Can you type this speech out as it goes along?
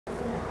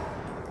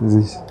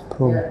This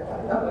problem.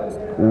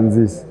 And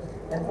this.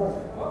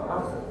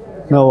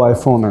 No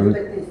iPhone.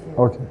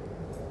 Okay.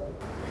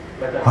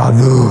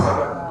 Aduh.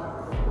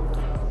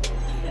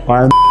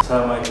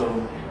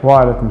 Assalamualaikum.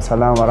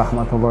 Waalaikumsalam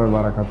warahmatullahi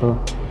wabarakatuh.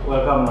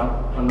 Welcome,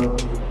 man,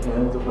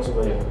 to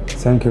Persebaya.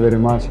 Thank you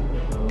very much.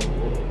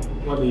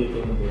 What do you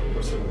think about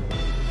Persebaya?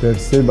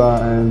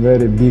 Persebaya and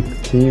very big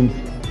team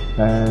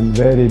and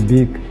very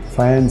big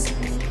fans.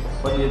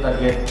 What do you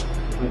target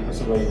with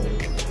Persebaya?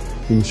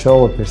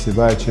 Inshallah,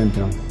 Persebaya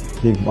champion,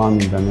 League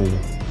 1 Indonesia.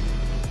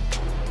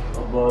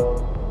 About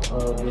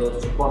the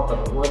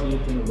supporter, what do you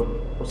think about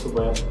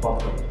Persebaya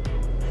supporter?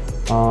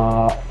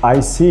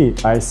 I see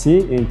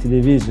in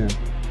television,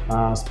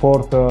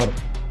 Suporter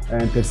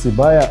and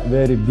Persebaya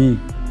very big,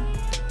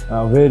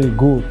 very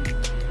good,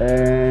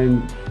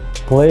 and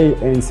play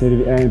and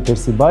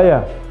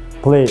Persebaya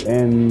play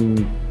and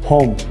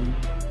home.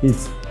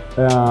 It's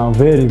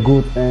very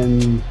good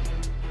and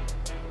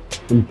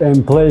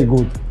play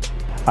good.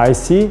 I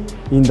see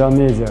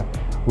Indonesia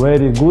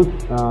very good.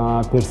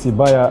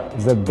 Persebaya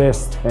the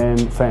best and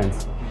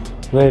fans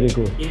very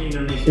good.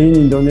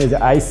 In Indonesia,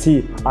 I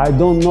see. I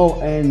don't know,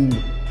 and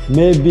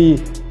maybe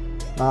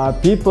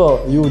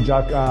people you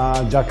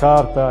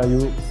Jakarta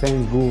you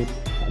fans good.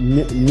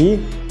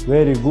 Me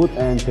very good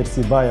and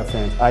Persebaya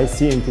fans. I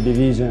see in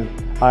television.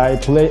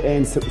 I play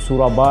in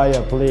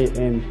Surabaya, play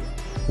in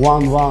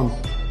 1-1.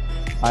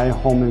 I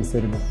home in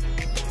Serbia.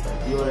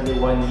 You already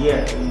 1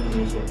 year in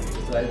Indonesia.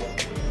 It's like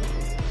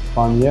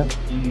 1 year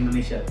in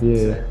Indonesia.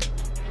 Yeah.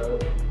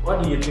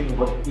 What do you think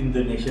about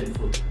Indonesian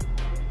food?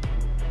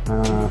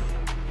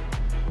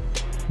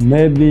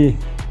 Maybe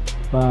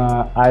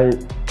I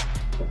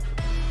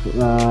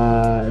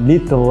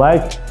little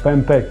like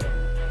pempek.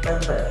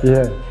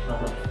 Yeah.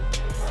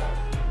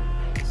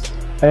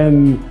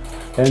 And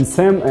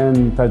same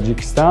in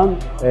Tajikistan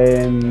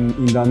and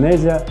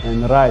Indonesia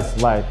and rice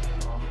like.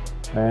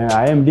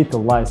 I am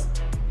little rice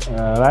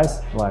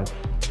like.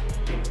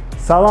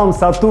 Salam,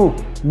 Satu,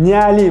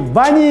 Nyali,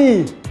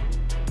 Wani.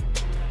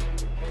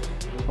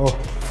 Oh.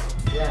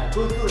 Yeah,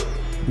 good.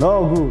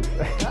 No good.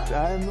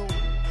 I know.